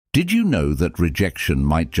Did you know that rejection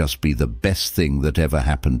might just be the best thing that ever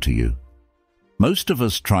happened to you? Most of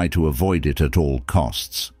us try to avoid it at all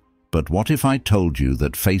costs, but what if I told you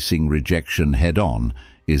that facing rejection head-on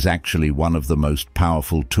is actually one of the most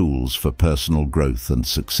powerful tools for personal growth and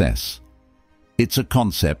success? It's a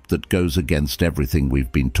concept that goes against everything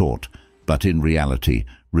we've been taught, but in reality,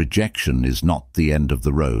 rejection is not the end of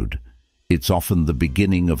the road. It's often the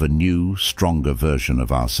beginning of a new, stronger version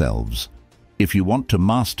of ourselves. If you want to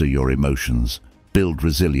master your emotions, build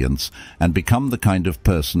resilience, and become the kind of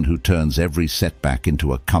person who turns every setback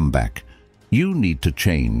into a comeback, you need to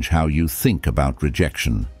change how you think about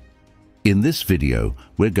rejection. In this video,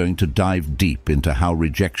 we're going to dive deep into how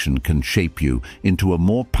rejection can shape you into a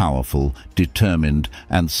more powerful, determined,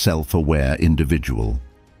 and self-aware individual.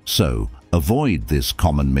 So, avoid this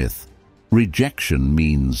common myth. Rejection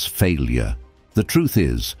means failure. The truth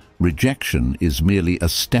is, rejection is merely a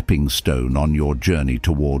stepping stone on your journey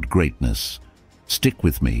toward greatness. Stick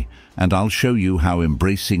with me, and I'll show you how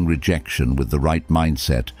embracing rejection with the right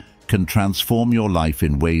mindset can transform your life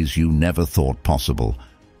in ways you never thought possible.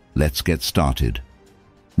 Let's get started.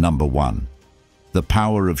 Number 1. The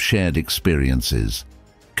power of shared experiences.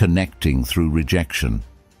 Connecting through rejection.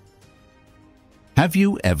 Have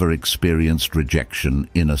you ever experienced rejection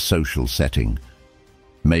in a social setting?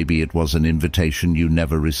 Maybe it was an invitation you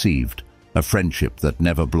never received, a friendship that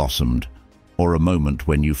never blossomed, or a moment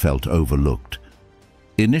when you felt overlooked.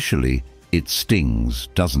 Initially, it stings,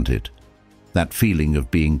 doesn't it? That feeling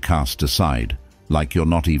of being cast aside, like you're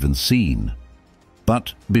not even seen.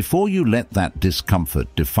 But before you let that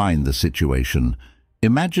discomfort define the situation,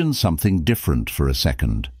 imagine something different for a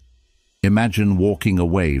second. Imagine walking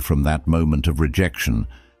away from that moment of rejection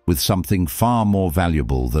with something far more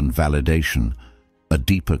valuable than validation, a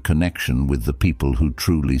deeper connection with the people who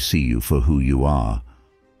truly see you for who you are.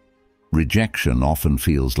 Rejection often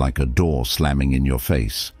feels like a door slamming in your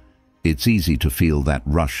face. It's easy to feel that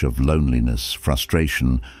rush of loneliness,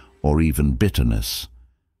 frustration, or even bitterness.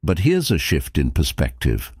 But here's a shift in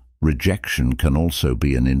perspective. Rejection can also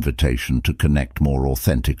be an invitation to connect more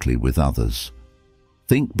authentically with others.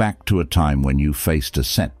 Think back to a time when you faced a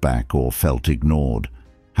setback or felt ignored.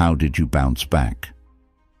 How did you bounce back?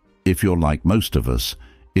 If you're like most of us,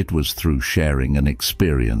 it was through sharing an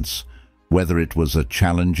experience, whether it was a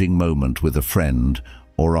challenging moment with a friend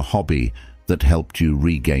or a hobby that helped you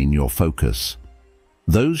regain your focus.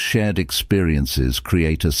 Those shared experiences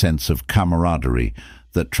create a sense of camaraderie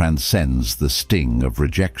that transcends the sting of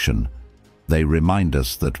rejection. They remind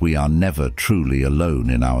us that we are never truly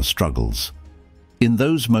alone in our struggles. In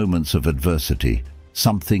those moments of adversity,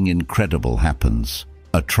 something incredible happens.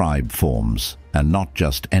 A tribe forms, and not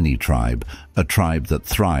just any tribe, a tribe that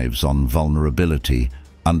thrives on vulnerability,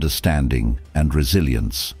 understanding, and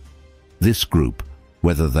resilience. This group,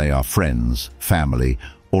 whether they are friends, family,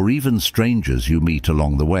 or even strangers you meet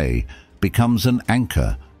along the way, becomes an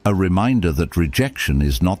anchor, a reminder that rejection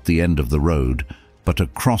is not the end of the road, but a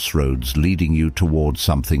crossroads leading you toward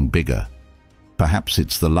something bigger. Perhaps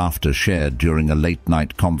it's the laughter shared during a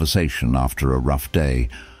late-night conversation after a rough day,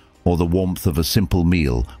 or the warmth of a simple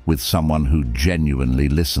meal with someone who genuinely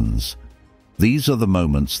listens. These are the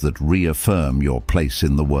moments that reaffirm your place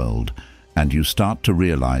in the world, and you start to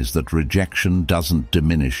realize that rejection doesn't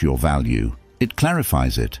diminish your value. It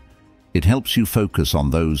clarifies it. It helps you focus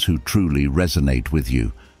on those who truly resonate with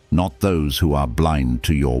you, not those who are blind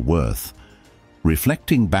to your worth.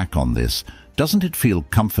 Reflecting back on this, doesn't it feel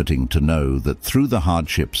comforting to know that through the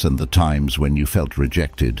hardships and the times when you felt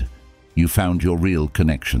rejected, you found your real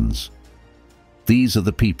connections? These are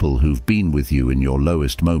the people who've been with you in your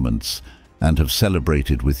lowest moments and have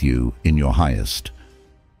celebrated with you in your highest.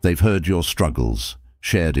 They've heard your struggles,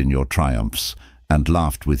 shared in your triumphs, and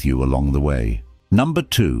laughed with you along the way. Number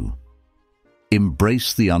 2.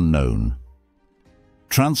 Embrace the unknown.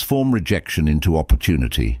 Transform rejection into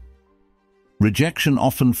opportunity. Rejection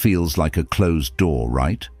often feels like a closed door,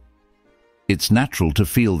 right? It's natural to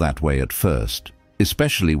feel that way at first,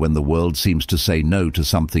 especially when the world seems to say no to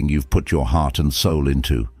something you've put your heart and soul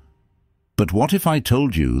into. But what if I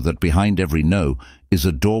told you that behind every no is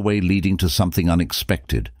a doorway leading to something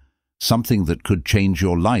unexpected, something that could change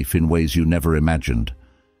your life in ways you never imagined?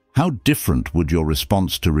 How different would your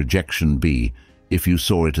response to rejection be if you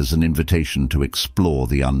saw it as an invitation to explore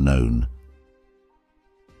the unknown?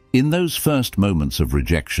 In those first moments of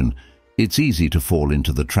rejection, it's easy to fall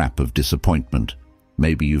into the trap of disappointment.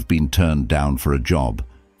 Maybe you've been turned down for a job,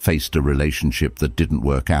 faced a relationship that didn't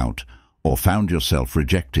work out, or found yourself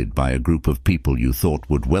rejected by a group of people you thought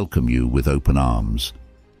would welcome you with open arms.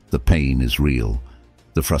 The pain is real.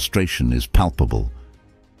 The frustration is palpable.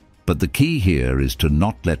 But the key here is to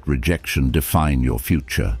not let rejection define your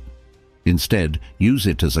future. Instead, use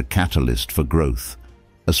it as a catalyst for growth,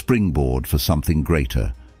 a springboard for something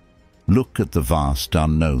greater. Look at the vast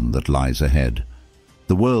unknown that lies ahead.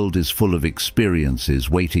 The world is full of experiences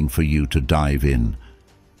waiting for you to dive in.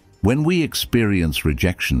 When we experience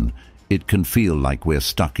rejection, it can feel like we're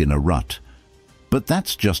stuck in a rut. But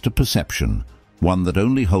that's just a perception, one that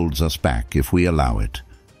only holds us back if we allow it.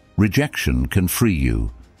 Rejection can free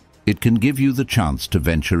you. It can give you the chance to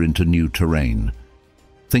venture into new terrain.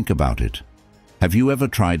 Think about it. Have you ever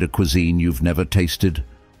tried a cuisine you've never tasted,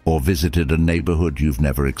 or visited a neighborhood you've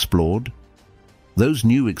never explored? Those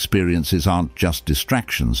new experiences aren't just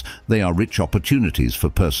distractions, they are rich opportunities for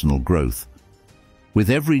personal growth. With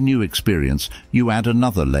every new experience, you add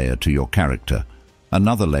another layer to your character,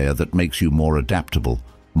 another layer that makes you more adaptable,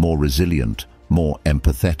 more resilient, more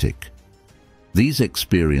empathetic. These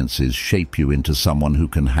experiences shape you into someone who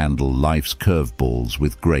can handle life's curveballs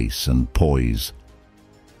with grace and poise.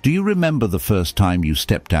 Do you remember the first time you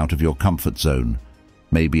stepped out of your comfort zone?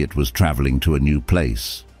 Maybe it was traveling to a new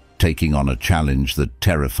place, taking on a challenge that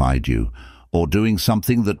terrified you, or doing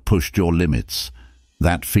something that pushed your limits.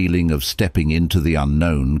 That feeling of stepping into the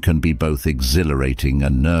unknown can be both exhilarating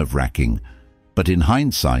and nerve-wracking. But in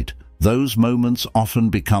hindsight, those moments often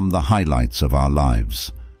become the highlights of our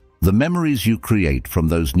lives. The memories you create from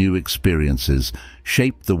those new experiences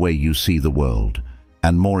shape the way you see the world,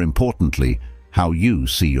 and more importantly, how you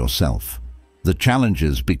see yourself. The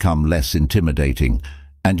challenges become less intimidating,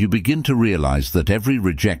 and you begin to realize that every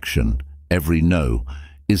rejection, every no,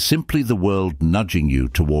 is simply the world nudging you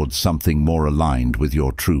towards something more aligned with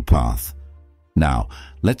your true path. Now,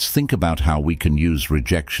 let's think about how we can use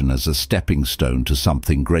rejection as a stepping stone to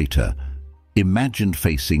something greater. Imagine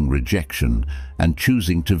facing rejection and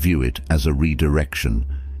choosing to view it as a redirection.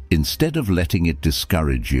 Instead of letting it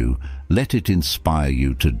discourage you, let it inspire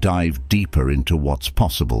you to dive deeper into what's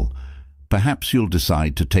possible. Perhaps you'll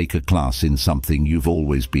decide to take a class in something you've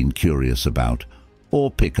always been curious about,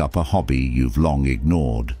 or pick up a hobby you've long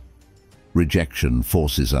ignored. Rejection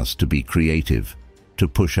forces us to be creative, to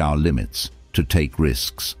push our limits, to take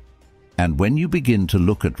risks. And when you begin to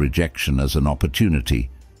look at rejection as an opportunity,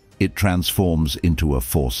 it transforms into a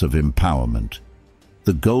force of empowerment.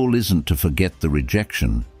 The goal isn't to forget the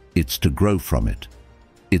rejection, it's to grow from it.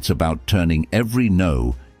 It's about turning every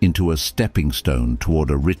no into a stepping stone toward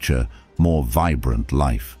a richer, more vibrant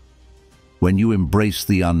life. When you embrace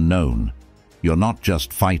the unknown, you're not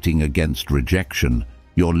just fighting against rejection,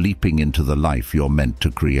 you're leaping into the life you're meant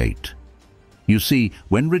to create. You see,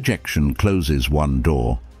 when rejection closes one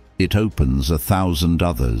door, it opens 1,000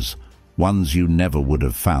 others, ones you never would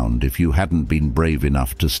have found if you hadn't been brave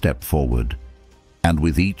enough to step forward. And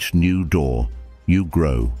with each new door, you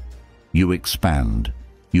grow, you expand,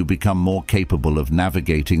 you become more capable of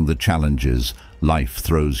navigating the challenges life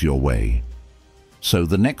throws your way. So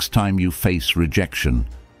the next time you face rejection,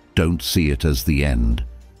 don't see it as the end.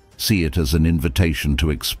 See it as an invitation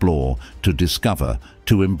to explore, to discover,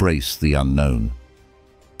 to embrace the unknown.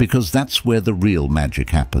 Because that's where the real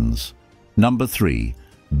magic happens. Number 3,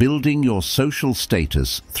 building your social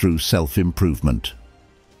status through self-improvement.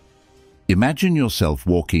 Imagine yourself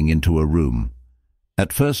walking into a room.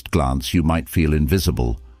 At first glance, you might feel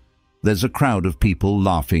invisible. There's a crowd of people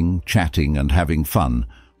laughing, chatting, and having fun,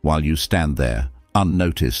 while you stand there,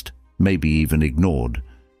 unnoticed, maybe even ignored.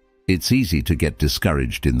 It's easy to get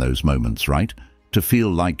discouraged in those moments, right? To feel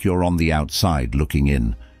like you're on the outside looking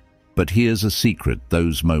in. But here's a secret: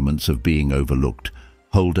 those moments of being overlooked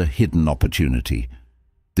hold a hidden opportunity.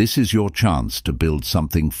 This is your chance to build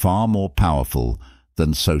something far more powerful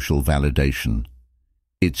than social validation.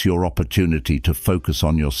 It's your opportunity to focus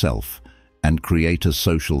on yourself and create a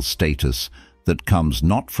social status that comes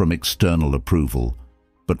not from external approval,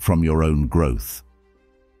 but from your own growth.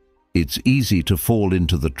 It's easy to fall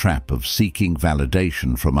into the trap of seeking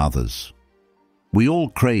validation from others. We all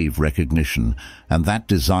crave recognition, and that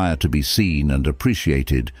desire to be seen and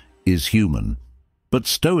appreciated is human. But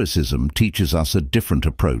Stoicism teaches us a different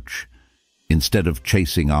approach. Instead of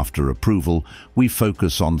chasing after approval, we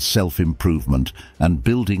focus on self-improvement and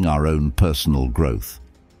building our own personal growth.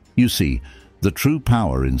 You see, the true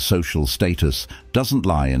power in social status doesn't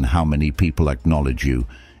lie in how many people acknowledge you.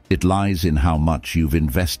 It lies in how much you've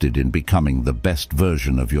invested in becoming the best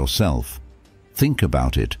version of yourself. Think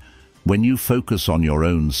about it. When you focus on your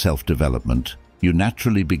own self-development, you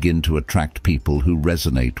naturally begin to attract people who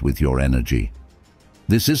resonate with your energy.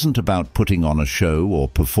 This isn't about putting on a show or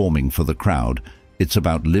performing for the crowd. It's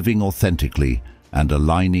about living authentically and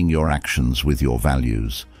aligning your actions with your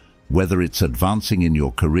values. Whether it's advancing in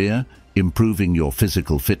your career, improving your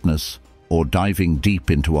physical fitness, or diving deep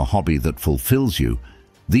into a hobby that fulfills you,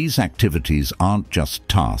 these activities aren't just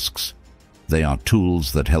tasks. They are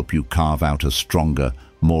tools that help you carve out a stronger,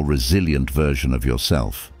 more resilient version of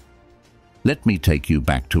yourself. Let me take you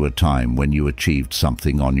back to a time when you achieved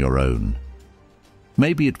something on your own.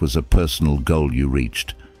 Maybe it was a personal goal you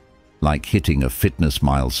reached, like hitting a fitness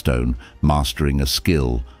milestone, mastering a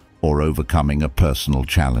skill, or overcoming a personal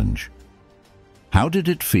challenge. How did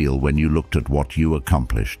it feel when you looked at what you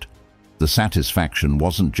accomplished? The satisfaction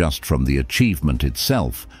wasn't just from the achievement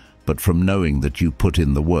itself, but from knowing that you put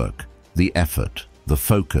in the work, the effort, the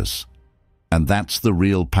focus. And that's the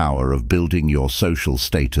real power of building your social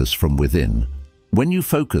status from within. When you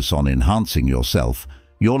focus on enhancing yourself,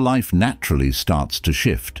 your life naturally starts to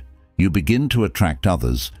shift. You begin to attract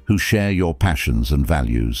others who share your passions and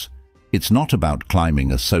values. It's not about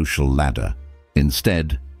climbing a social ladder.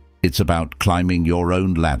 Instead, it's about climbing your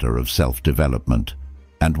own ladder of self-development.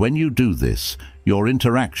 And when you do this, your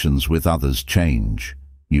interactions with others change.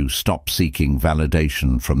 You stop seeking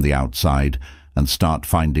validation from the outside and start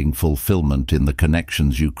finding fulfillment in the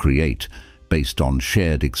connections you create based on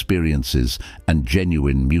shared experiences and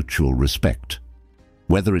genuine mutual respect.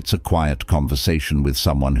 Whether it's a quiet conversation with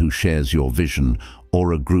someone who shares your vision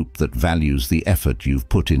or a group that values the effort you've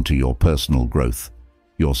put into your personal growth,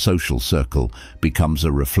 your social circle becomes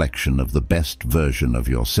a reflection of the best version of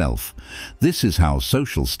yourself. This is how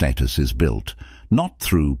social status is built, not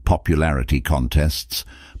through popularity contests,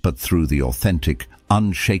 but through the authentic,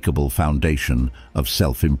 unshakable foundation of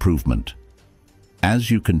self-improvement.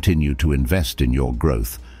 As you continue to invest in your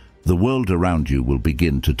growth, the world around you will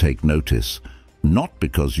begin to take notice, not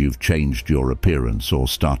because you've changed your appearance or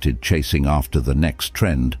started chasing after the next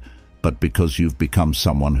trend, but because you've become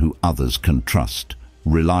someone who others can trust,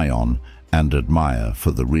 rely on, and admire for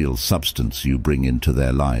the real substance you bring into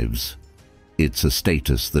their lives. It's a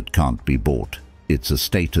status that can't be bought. It's a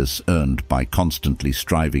status earned by constantly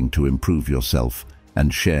striving to improve yourself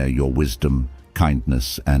and share your wisdom,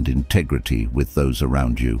 kindness, and integrity with those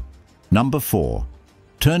around you. Number 4.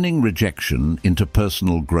 Turning rejection into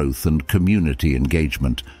personal growth and community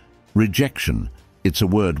engagement. Rejection, it's a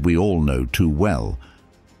word we all know too well.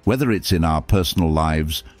 Whether it's in our personal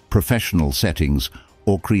lives, professional settings,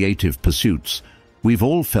 or creative pursuits, we've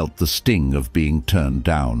all felt the sting of being turned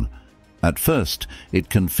down. At first,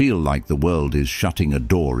 it can feel like the world is shutting a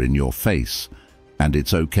door in your face, and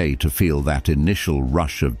it's okay to feel that initial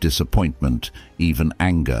rush of disappointment, even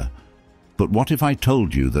anger. But what if I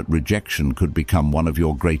told you that rejection could become one of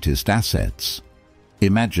your greatest assets?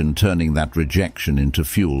 Imagine turning that rejection into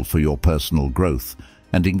fuel for your personal growth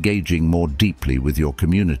and engaging more deeply with your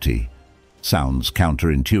community. Sounds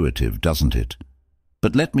counterintuitive, doesn't it?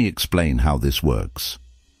 But let me explain how this works.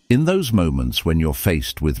 In those moments when you're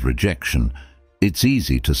faced with rejection, it's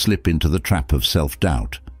easy to slip into the trap of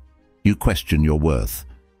self-doubt. You question your worth.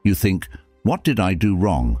 You think, what did I do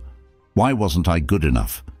wrong? Why wasn't I good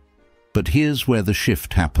enough? But here's where the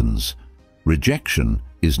shift happens. Rejection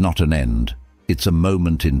is not an end. It's a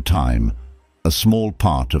moment in time, a small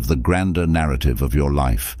part of the grander narrative of your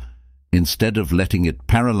life. Instead of letting it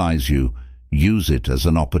paralyze you, use it as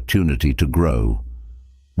an opportunity to grow.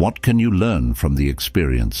 What can you learn from the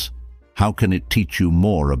experience? How can it teach you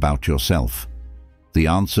more about yourself? The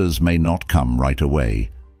answers may not come right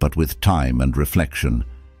away, but with time and reflection,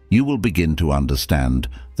 you will begin to understand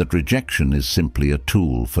that rejection is simply a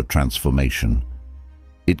tool for transformation.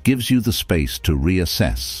 It gives you the space to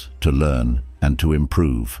reassess, to learn, and to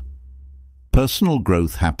improve. Personal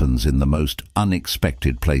growth happens in the most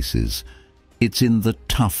unexpected places. It's in the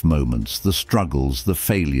tough moments, the struggles, the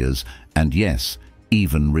failures, and yes,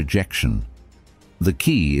 even rejection. The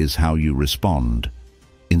key is how you respond.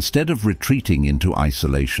 Instead of retreating into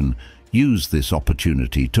isolation, use this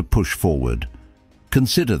opportunity to push forward.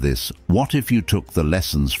 Consider this: what if you took the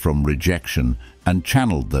lessons from rejection and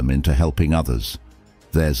channeled them into helping others?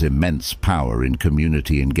 There's immense power in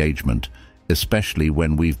community engagement, especially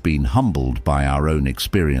when we've been humbled by our own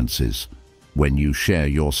experiences. When you share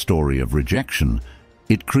your story of rejection,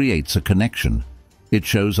 it creates a connection. It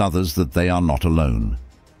shows others that they are not alone.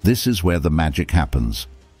 This is where the magic happens.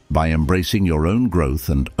 By embracing your own growth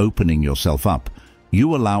and opening yourself up,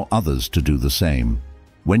 you allow others to do the same.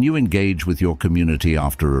 When you engage with your community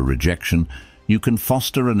after a rejection, you can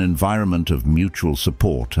foster an environment of mutual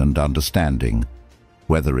support and understanding.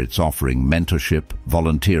 Whether it's offering mentorship,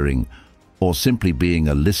 volunteering, or simply being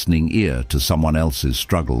a listening ear to someone else's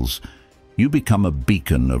struggles, you become a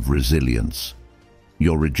beacon of resilience.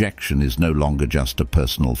 Your rejection is no longer just a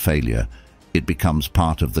personal failure. It becomes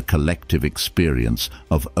part of the collective experience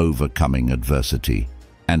of overcoming adversity.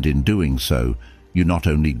 And in doing so, you not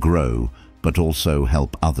only grow, but also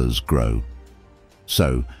help others grow.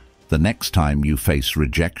 So, the next time you face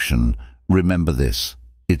rejection, remember this: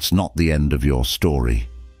 it's not the end of your story.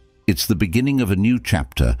 It's the beginning of a new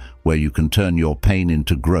chapter where you can turn your pain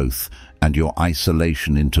into growth and your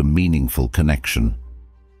isolation into meaningful connection.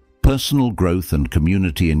 Personal growth and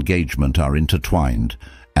community engagement are intertwined,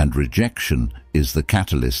 and rejection is the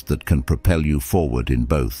catalyst that can propel you forward in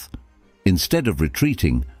both. Instead of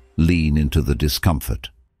retreating, lean into the discomfort.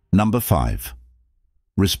 Number 5.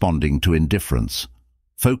 Responding to indifference.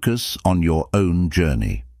 Focus on your own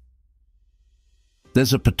journey.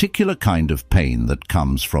 There's a particular kind of pain that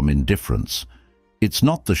comes from indifference. It's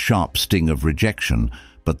not the sharp sting of rejection,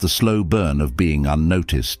 but the slow burn of being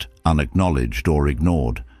unnoticed, unacknowledged, or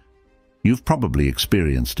ignored. You've probably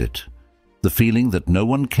experienced it. The feeling that no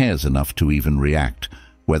one cares enough to even react,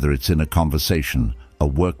 whether it's in a conversation, a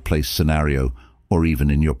workplace scenario, or even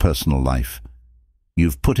in your personal life.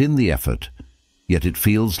 You've put in the effort, yet it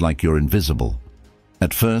feels like you're invisible.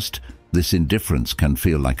 At first, this indifference can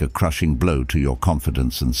feel like a crushing blow to your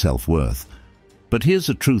confidence and self-worth. But here's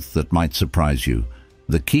a truth that might surprise you.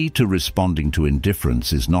 The key to responding to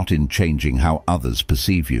indifference is not in changing how others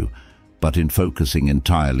perceive you, but in focusing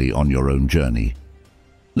entirely on your own journey.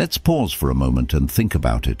 Let's pause for a moment and think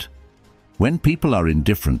about it. When people are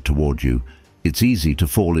indifferent toward you, it's easy to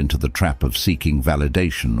fall into the trap of seeking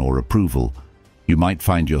validation or approval. You might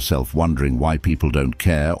find yourself wondering why people don't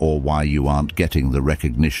care or why you aren't getting the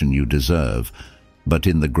recognition you deserve. But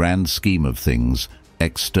in the grand scheme of things,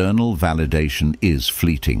 external validation is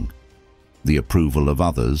fleeting. The approval of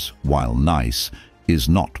others, while nice, is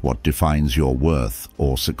not what defines your worth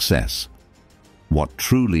or success. What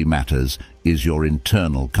truly matters is your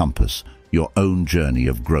internal compass, your own journey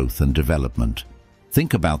of growth and development.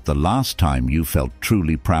 Think about the last time you felt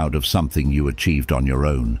truly proud of something you achieved on your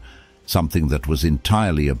own, something that was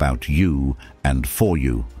entirely about you and for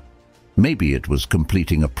you. Maybe it was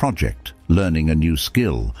completing a project, learning a new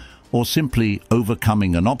skill, or simply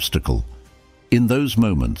overcoming an obstacle. In those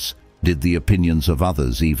moments, did the opinions of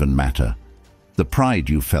others even matter? The pride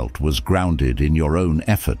you felt was grounded in your own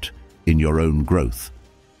effort, in your own growth.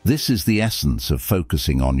 This is the essence of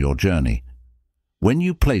focusing on your journey. When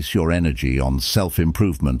you place your energy on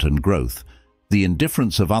self-improvement and growth, the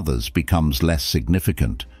indifference of others becomes less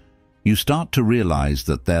significant. You start to realize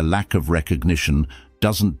that their lack of recognition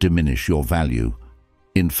doesn't diminish your value.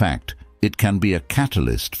 In fact, it can be a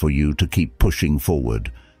catalyst for you to keep pushing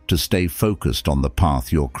forward, to stay focused on the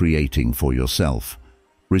path you're creating for yourself.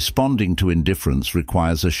 Responding to indifference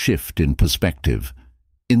requires a shift in perspective.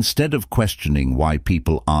 Instead of questioning why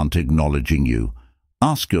people aren't acknowledging you,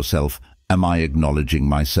 ask yourself, am I acknowledging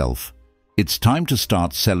myself? It's time to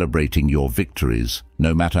start celebrating your victories,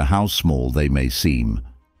 no matter how small they may seem.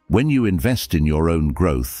 When you invest in your own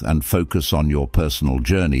growth and focus on your personal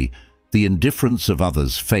journey, the indifference of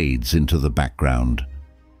others fades into the background.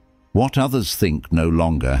 What others think no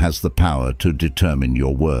longer has the power to determine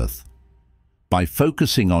your worth. By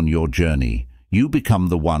focusing on your journey, you become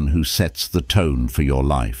the one who sets the tone for your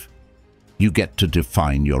life. You get to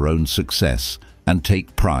define your own success and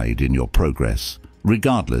take pride in your progress,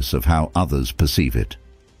 regardless of how others perceive it.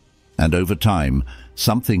 And over time,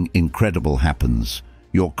 something incredible happens.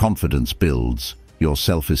 Your confidence builds, your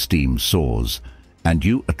self-esteem soars, and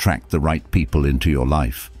you attract the right people into your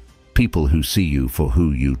life, people who see you for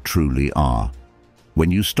who you truly are.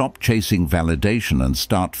 When you stop chasing validation and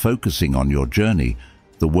start focusing on your journey,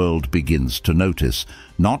 the world begins to notice,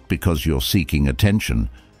 not because you're seeking attention,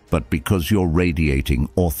 but because you're radiating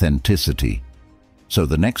authenticity. So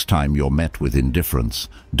the next time you're met with indifference,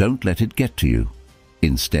 don't let it get to you.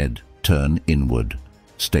 Instead, turn inward.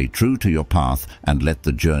 Stay true to your path and let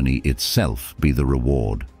the journey itself be the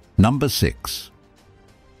reward. Number 6.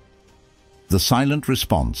 The silent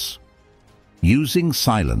response. Using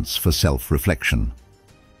silence for self-reflection.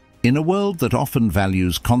 In a world that often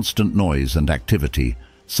values constant noise and activity,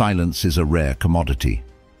 silence is a rare commodity.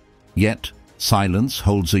 Yet, silence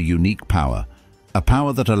holds a unique power, a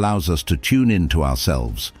power that allows us to tune into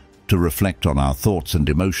ourselves, to reflect on our thoughts and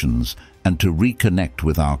emotions, and to reconnect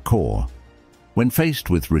with our core. When faced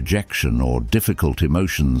with rejection or difficult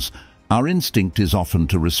emotions, our instinct is often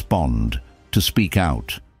to respond, to speak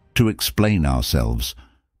out, to explain ourselves.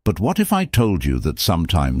 But what if I told you that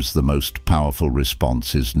sometimes the most powerful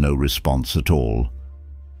response is no response at all?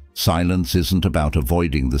 Silence isn't about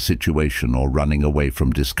avoiding the situation or running away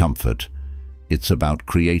from discomfort. It's about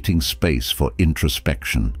creating space for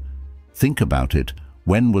introspection. Think about it.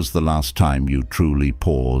 When was the last time you truly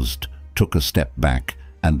paused took a step back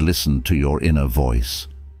and listened to your inner voice.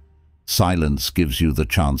 Silence gives you the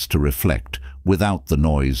chance to reflect without the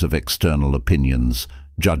noise of external opinions,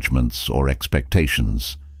 judgments, or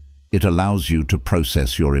expectations. It allows you to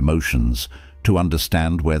process your emotions, to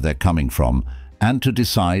understand where they're coming from, and to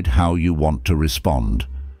decide how you want to respond,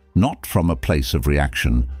 not from a place of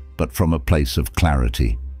reaction, but from a place of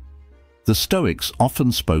clarity. The Stoics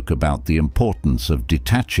often spoke about the importance of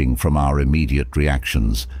detaching from our immediate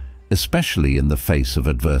reactions, especially in the face of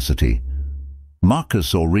adversity.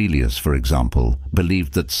 Marcus Aurelius, for example,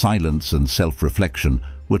 believed that silence and self-reflection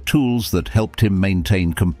were tools that helped him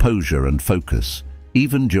maintain composure and focus,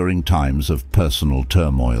 even during times of personal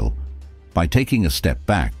turmoil. By taking a step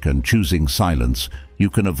back and choosing silence, you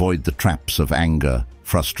can avoid the traps of anger,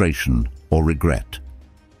 frustration, or regret.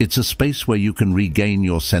 It's a space where you can regain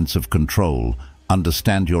your sense of control,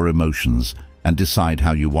 understand your emotions, and decide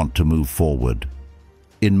how you want to move forward.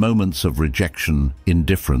 In moments of rejection,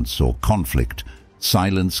 indifference, or conflict,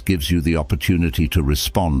 silence gives you the opportunity to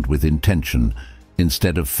respond with intention.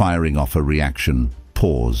 Instead of firing off a reaction,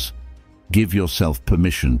 pause. Give yourself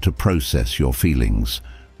permission to process your feelings.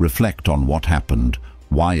 Reflect on what happened,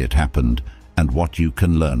 why it happened, and what you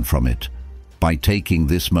can learn from it. By taking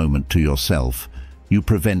this moment to yourself, you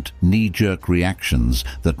prevent knee-jerk reactions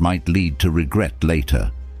that might lead to regret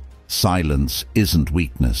later. Silence isn't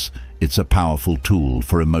weakness, it's a powerful tool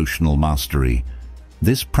for emotional mastery.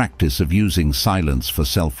 This practice of using silence for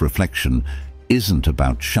self-reflection isn't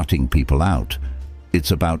about shutting people out. It's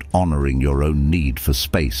about honoring your own need for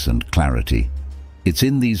space and clarity. It's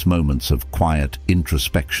in these moments of quiet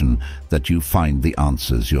introspection that you find the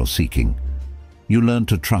answers you're seeking. You learn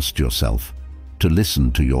to trust yourself, to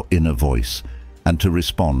listen to your inner voice, and to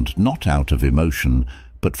respond not out of emotion,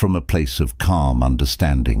 but from a place of calm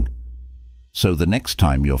understanding. So the next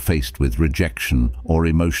time you're faced with rejection or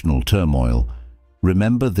emotional turmoil,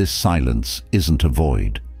 remember this silence isn't a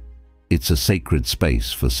void. It's a sacred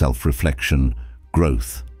space for self-reflection,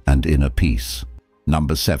 growth, and inner peace.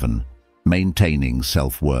 Number 7. Maintaining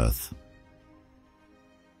self-worth.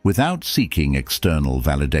 Without seeking external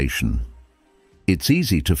validation. It's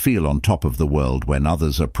easy to feel on top of the world when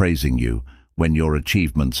others are praising you, when your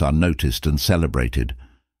achievements are noticed and celebrated.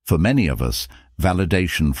 For many of us,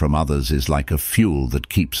 validation from others is like a fuel that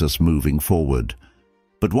keeps us moving forward.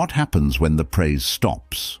 But what happens when the praise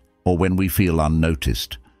stops, or when we feel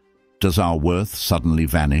unnoticed? Does our worth suddenly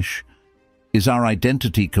vanish? Is our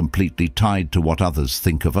identity completely tied to what others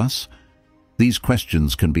think of us? These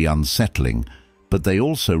questions can be unsettling, but they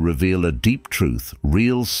also reveal a deep truth.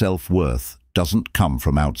 Real self-worth doesn't come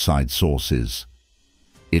from outside sources.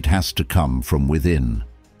 It has to come from within.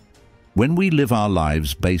 When we live our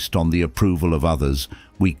lives based on the approval of others,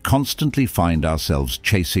 we constantly find ourselves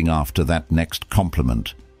chasing after that next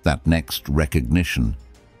compliment, that next recognition.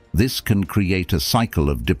 This can create a cycle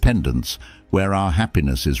of dependence where our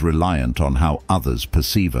happiness is reliant on how others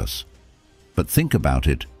perceive us. But think about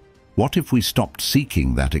it. What if we stopped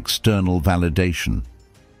seeking that external validation?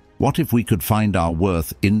 What if we could find our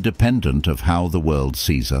worth independent of how the world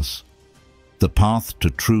sees us? The path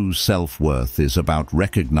to true self-worth is about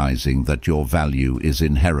recognizing that your value is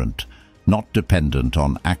inherent, not dependent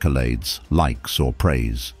on accolades, likes, or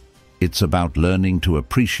praise. It's about learning to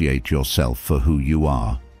appreciate yourself for who you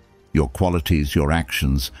are, your qualities, your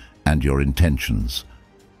actions, and your intentions.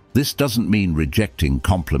 This doesn't mean rejecting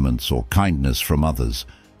compliments or kindness from others,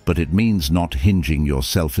 but it means not hinging your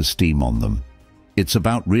self-esteem on them. It's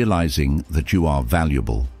about realizing that you are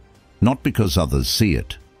valuable, not because others see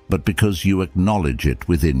it, but because you acknowledge it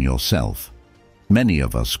within yourself. Many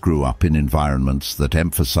of us grew up in environments that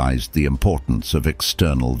emphasized the importance of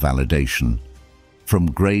external validation.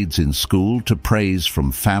 From grades in school to praise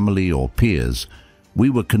from family or peers, we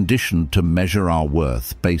were conditioned to measure our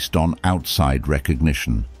worth based on outside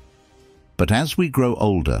recognition. But as we grow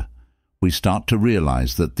older, we start to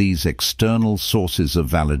realize that these external sources of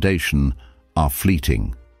validation are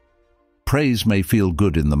fleeting. Praise may feel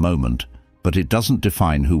good in the moment, but it doesn't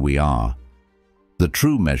define who we are. The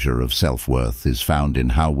true measure of self-worth is found in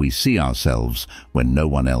how we see ourselves when no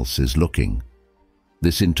one else is looking.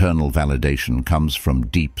 This internal validation comes from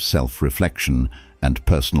deep self-reflection and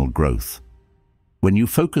personal growth. When you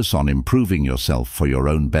focus on improving yourself for your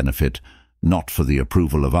own benefit, not for the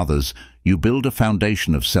approval of others, you build a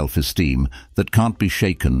foundation of self-esteem that can't be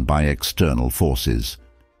shaken by external forces.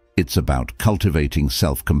 It's about cultivating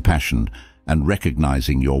self-compassion and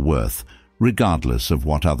recognizing your worth, regardless of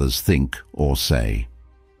what others think or say.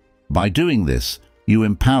 By doing this, you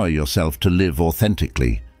empower yourself to live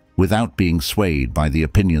authentically, without being swayed by the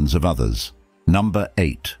opinions of others. Number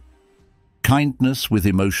 8. Kindness with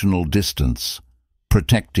emotional distance,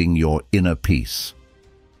 protecting your inner peace.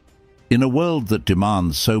 In a world that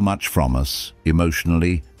demands so much from us,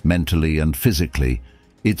 emotionally, mentally, and physically,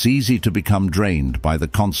 it's easy to become drained by the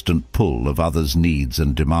constant pull of others' needs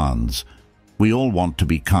and demands. We all want to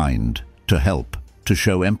be kind, to help, to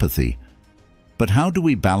show empathy. But how do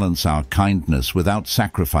we balance our kindness without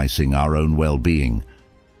sacrificing our own well-being?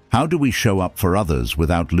 How do we show up for others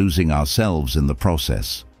without losing ourselves in the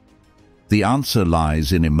process? The answer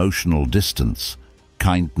lies in emotional distance,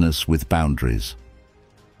 kindness with boundaries.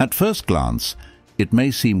 At first glance, it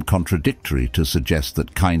may seem contradictory to suggest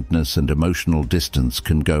that kindness and emotional distance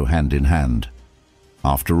can go hand in hand.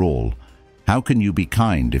 After all, how can you be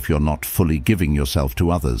kind if you're not fully giving yourself to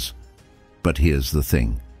others? But here's the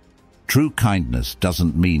thing. True kindness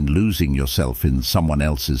doesn't mean losing yourself in someone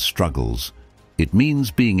else's struggles. It means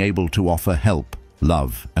being able to offer help,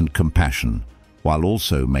 love, and compassion, while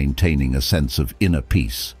also maintaining a sense of inner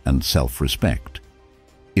peace and self-respect.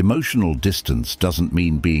 Emotional distance doesn't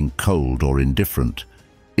mean being cold or indifferent.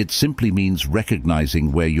 It simply means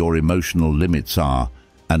recognizing where your emotional limits are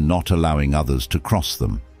and not allowing others to cross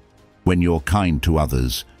them. When you're kind to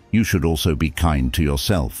others, you should also be kind to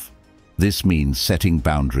yourself. This means setting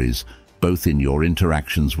boundaries, both in your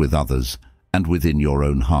interactions with others and within your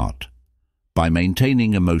own heart. By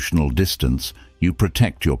maintaining emotional distance, you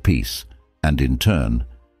protect your peace, and in turn,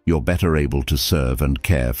 you're better able to serve and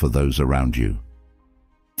care for those around you.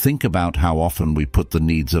 Think about how often we put the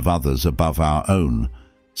needs of others above our own,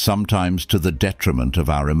 sometimes to the detriment of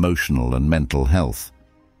our emotional and mental health.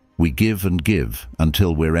 We give and give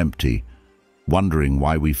until we're empty, wondering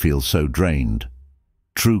why we feel so drained.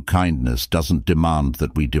 True kindness doesn't demand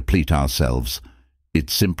that we deplete ourselves. It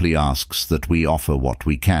simply asks that we offer what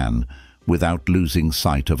we can, without losing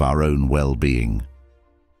sight of our own well-being.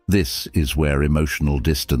 This is where emotional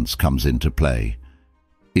distance comes into play.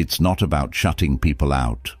 It's not about shutting people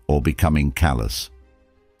out or becoming callous.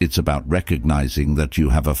 It's about recognizing that you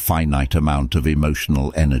have a finite amount of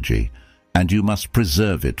emotional energy, and you must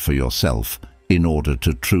preserve it for yourself in order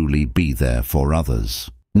to truly be there for others.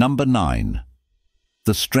 Number 9.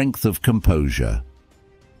 The strength of composure.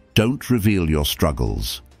 Don't reveal your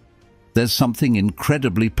struggles. There's something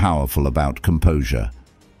incredibly powerful about composure.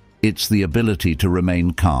 It's the ability to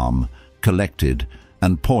remain calm, collected,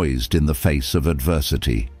 and poised in the face of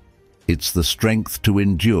adversity. It's the strength to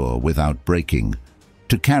endure without breaking,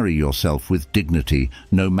 to carry yourself with dignity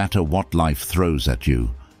no matter what life throws at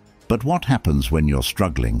you. But what happens when you're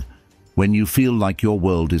struggling? When you feel like your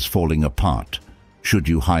world is falling apart? Should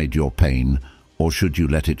you hide your pain, or should you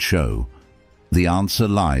let it show? The answer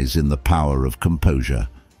lies in the power of composure.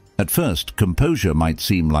 At first, composure might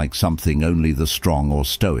seem like something only the strong or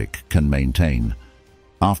stoic can maintain.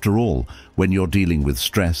 After all, when you're dealing with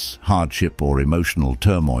stress, hardship, or emotional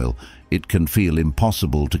turmoil, it can feel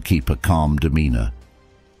impossible to keep a calm demeanor.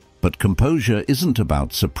 But composure isn't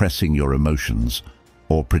about suppressing your emotions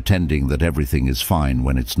or pretending that everything is fine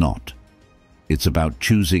when it's not. It's about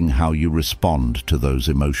choosing how you respond to those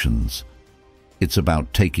emotions. It's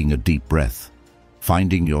about taking a deep breath,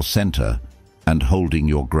 finding your center, and holding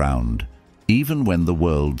your ground, even when the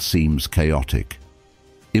world seems chaotic.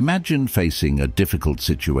 Imagine facing a difficult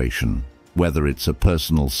situation, whether it's a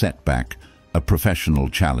personal setback, a professional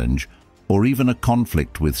challenge, or even a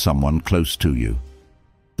conflict with someone close to you.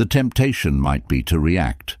 The temptation might be to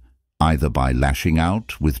react, either by lashing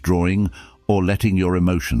out, withdrawing, or letting your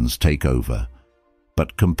emotions take over.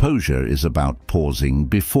 But composure is about pausing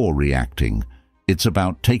before reacting. It's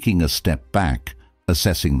about taking a step back,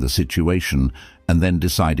 assessing the situation, and then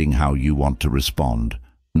deciding how you want to respond.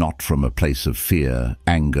 Not from a place of fear,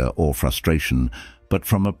 anger, or frustration, but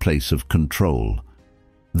from a place of control.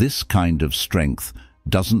 This kind of strength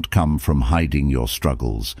doesn't come from hiding your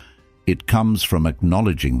struggles. It comes from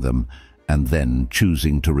acknowledging them and then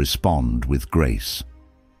choosing to respond with grace.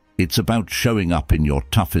 It's about showing up in your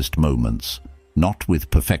toughest moments, not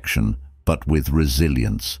with perfection, but with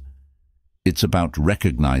resilience. It's about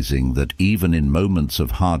recognizing that even in moments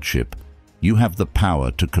of hardship, you have the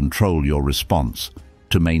power to control your response,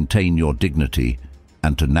 to maintain your dignity,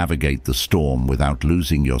 and to navigate the storm without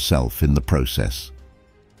losing yourself in the process.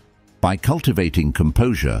 By cultivating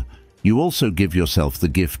composure, you also give yourself the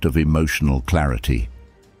gift of emotional clarity.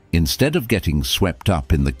 Instead of getting swept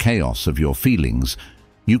up in the chaos of your feelings,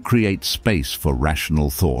 you create space for rational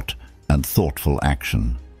thought and thoughtful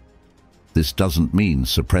action. This doesn't mean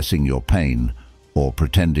suppressing your pain or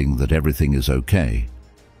pretending that everything is okay.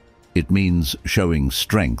 It means showing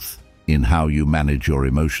strength in how you manage your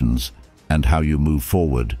emotions and how you move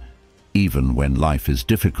forward, even when life is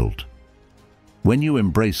difficult. When you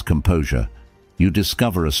embrace composure, you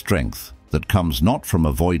discover a strength that comes not from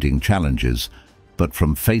avoiding challenges, but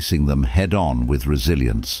from facing them head-on with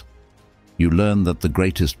resilience. You learn that the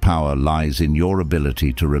greatest power lies in your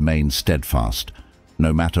ability to remain steadfast,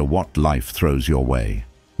 no matter what life throws your way.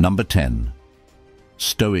 Number 10.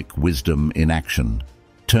 Stoic wisdom in action,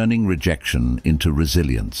 turning rejection into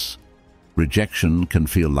resilience. Rejection can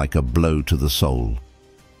feel like a blow to the soul.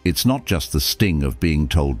 It's not just the sting of being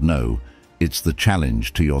told no, it's the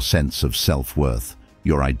challenge to your sense of self-worth,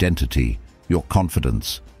 your identity, your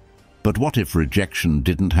confidence. But what if rejection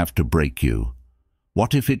didn't have to break you?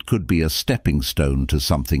 What if it could be a stepping stone to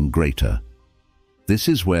something greater? This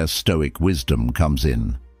is where Stoic wisdom comes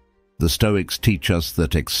in. The Stoics teach us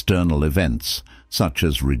that external events, such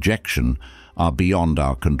as rejection, are beyond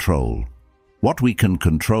our control. What we can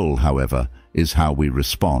control, however, is how we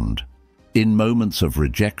respond. In moments of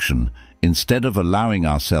rejection, instead of allowing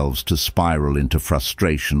ourselves to spiral into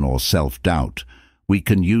frustration or self-doubt, we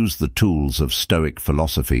can use the tools of Stoic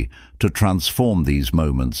philosophy to transform these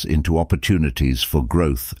moments into opportunities for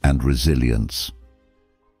growth and resilience.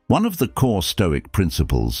 One of the core Stoic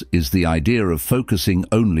principles is the idea of focusing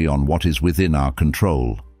only on what is within our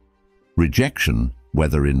control. Rejection,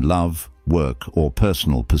 whether in love, work, or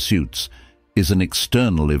personal pursuits, is an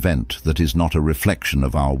external event that is not a reflection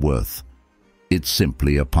of our worth. It's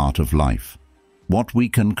simply a part of life. What we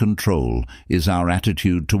can control is our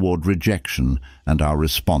attitude toward rejection and our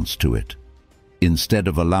response to it. Instead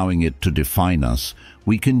of allowing it to define us,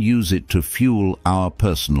 we can use it to fuel our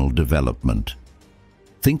personal development.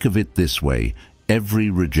 Think of it this way: every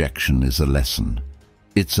rejection is a lesson.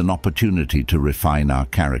 It's an opportunity to refine our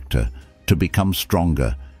character, to become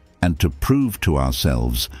stronger, and to prove to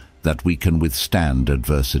ourselves that we can withstand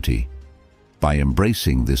adversity. By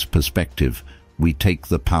embracing this perspective, we take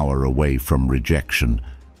the power away from rejection.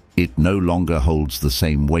 It no longer holds the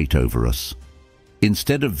same weight over us.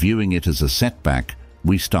 Instead of viewing it as a setback,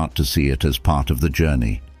 we start to see it as part of the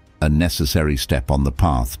journey, a necessary step on the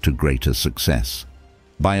path to greater success.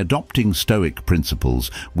 By adopting Stoic principles,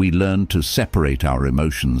 we learn to separate our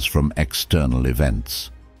emotions from external events.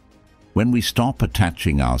 When we stop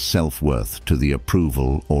attaching our self-worth to the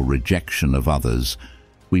approval or rejection of others,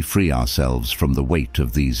 we free ourselves from the weight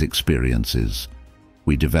of these experiences.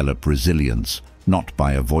 We develop resilience, not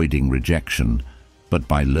by avoiding rejection, but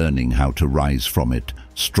by learning how to rise from it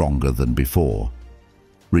stronger than before.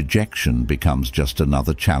 Rejection becomes just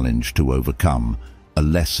another challenge to overcome, a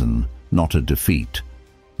lesson, not a defeat.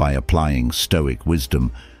 By applying Stoic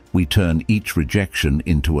wisdom, we turn each rejection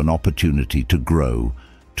into an opportunity to grow,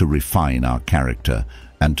 to refine our character,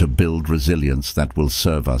 and to build resilience that will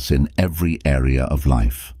serve us in every area of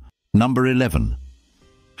life. Number 11.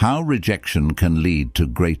 How rejection can lead to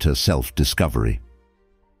greater self-discovery.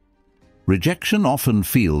 Rejection often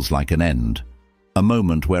feels like an end, a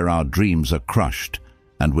moment where our dreams are crushed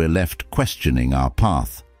and we're left questioning our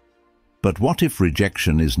path. But what if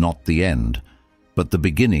rejection is not the end, but the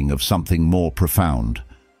beginning of something more profound?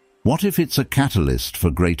 What if it's a catalyst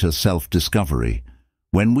for greater self-discovery?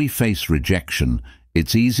 When we face rejection,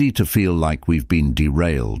 it's easy to feel like we've been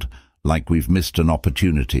derailed, like we've missed an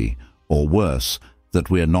opportunity, or worse, that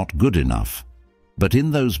we're not good enough. But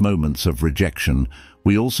in those moments of rejection,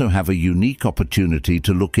 we also have a unique opportunity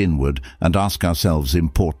to look inward and ask ourselves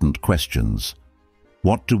important questions.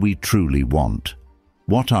 What do we truly want?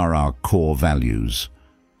 What are our core values?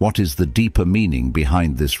 What is the deeper meaning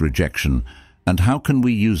behind this rejection, and how can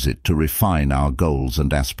we use it to refine our goals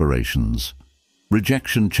and aspirations?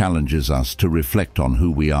 Rejection challenges us to reflect on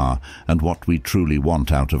who we are and what we truly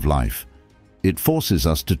want out of life. It forces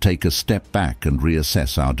us to take a step back and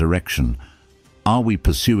reassess our direction. Are we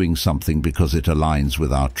pursuing something because it aligns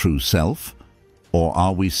with our true self? Or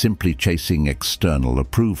are we simply chasing external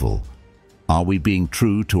approval? Are we being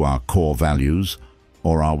true to our core values,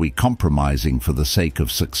 or are we compromising for the sake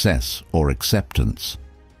of success or acceptance?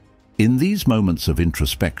 In these moments of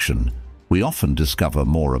introspection, we often discover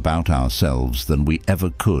more about ourselves than we ever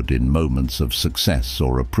could in moments of success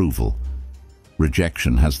or approval.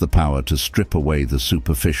 Rejection has the power to strip away the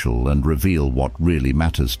superficial and reveal what really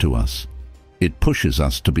matters to us. It pushes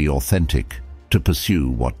us to be authentic, to pursue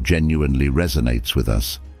what genuinely resonates with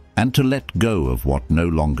us, and to let go of what no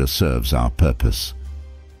longer serves our purpose.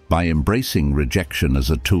 By embracing rejection as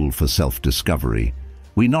a tool for self-discovery,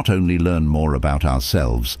 we not only learn more about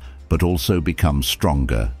ourselves, but also become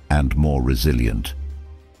stronger and more resilient.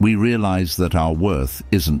 We realize that our worth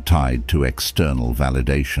isn't tied to external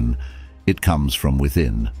validation. It comes from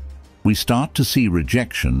within. We start to see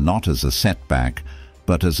rejection not as a setback,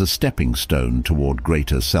 but as a stepping stone toward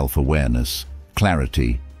greater self-awareness,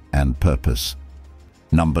 clarity, and purpose.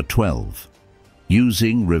 Number 12.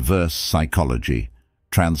 Using reverse psychology,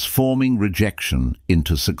 transforming rejection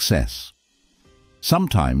into success.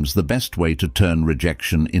 Sometimes the best way to turn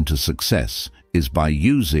rejection into success is by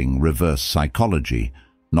using reverse psychology,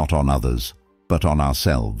 not on others, but on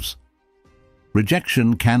ourselves.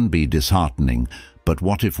 Rejection can be disheartening, but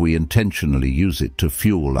what if we intentionally use it to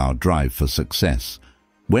fuel our drive for success?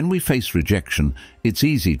 When we face rejection, it's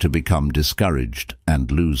easy to become discouraged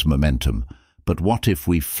and lose momentum. But what if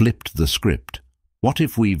we flipped the script? What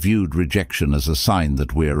if we viewed rejection as a sign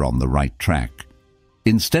that we're on the right track?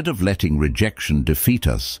 Instead of letting rejection defeat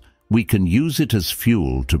us, we can use it as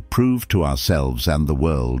fuel to prove to ourselves and the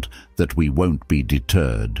world that we won't be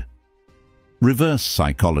deterred. Reverse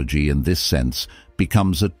psychology, in this sense,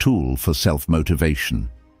 becomes a tool for self-motivation.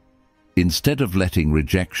 Instead of letting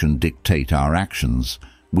rejection dictate our actions,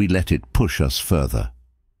 we let it push us further.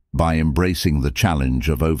 By embracing the challenge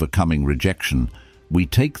of overcoming rejection, we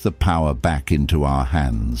take the power back into our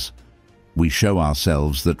hands. We show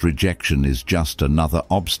ourselves that rejection is just another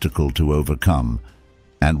obstacle to overcome,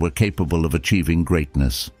 and we're capable of achieving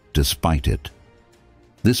greatness despite it.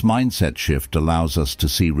 This mindset shift allows us to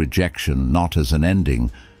see rejection not as an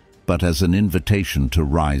ending, but as an invitation to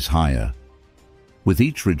rise higher. With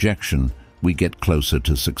each rejection, we get closer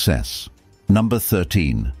to success. Number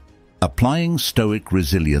 13. Applying Stoic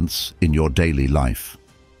resilience in your daily life.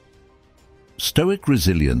 Stoic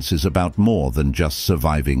resilience is about more than just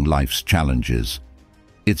surviving life's challenges.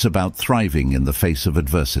 It's about thriving in the face of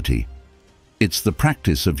adversity. It's the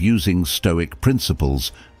practice of using Stoic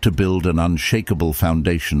principles to build an unshakable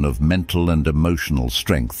foundation of mental and emotional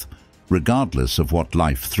strength, regardless of what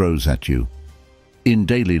life throws at you. In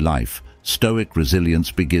daily life, Stoic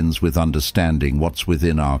resilience begins with understanding what's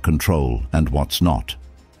within our control and what's not.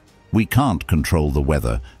 We can't control the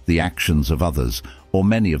weather, the actions of others, or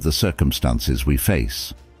many of the circumstances we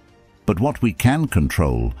face. But what we can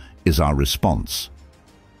control is our response.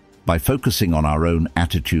 By focusing on our own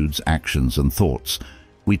attitudes, actions, and thoughts,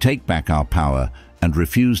 we take back our power and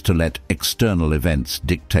refuse to let external events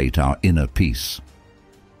dictate our inner peace.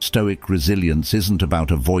 Stoic resilience isn't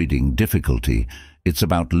about avoiding difficulty, it's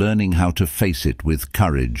about learning how to face it with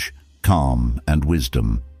courage, calm, and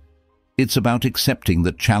wisdom. It's about accepting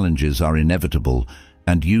that challenges are inevitable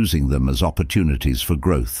and using them as opportunities for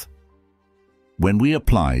growth. When we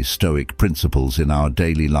apply Stoic principles in our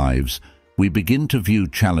daily lives, we begin to view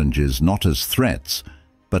challenges not as threats,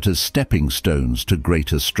 but as stepping stones to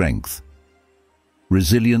greater strength.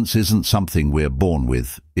 Resilience isn't something we're born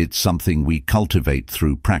with, it's something we cultivate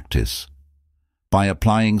through practice. By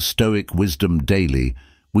applying Stoic wisdom daily,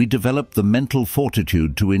 we develop the mental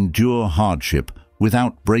fortitude to endure hardship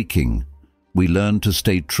without breaking. We learn to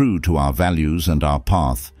stay true to our values and our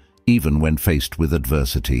path, even when faced with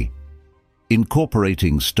adversity.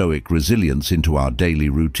 Incorporating Stoic resilience into our daily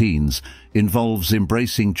routines involves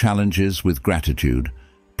embracing challenges with gratitude,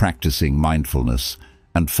 practicing mindfulness,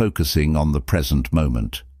 and focusing on the present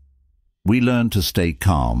moment. We learn to stay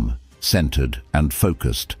calm, centered, and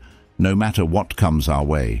focused, no matter what comes our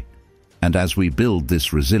way. And as we build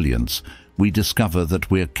this resilience, we discover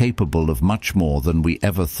that we're capable of much more than we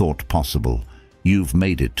ever thought possible. You've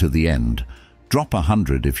made it to the end. Drop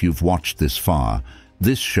 100 if you've watched this far.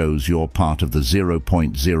 This shows you're part of the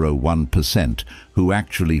 0.01% who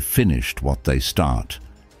actually finished what they start.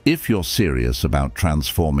 If you're serious about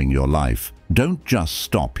transforming your life, don't just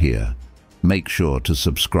stop here. Make sure to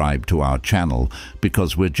subscribe to our channel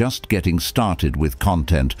because we're just getting started with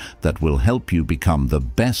content that will help you become the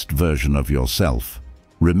best version of yourself.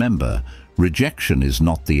 Remember, rejection is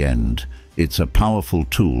not the end. It's a powerful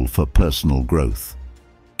tool for personal growth.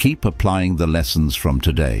 Keep applying the lessons from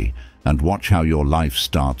today and watch how your life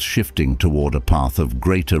starts shifting toward a path of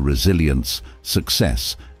greater resilience,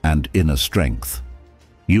 success, and inner strength.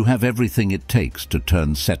 You have everything it takes to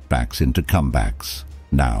turn setbacks into comebacks.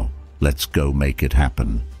 Now, let's go make it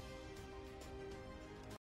happen.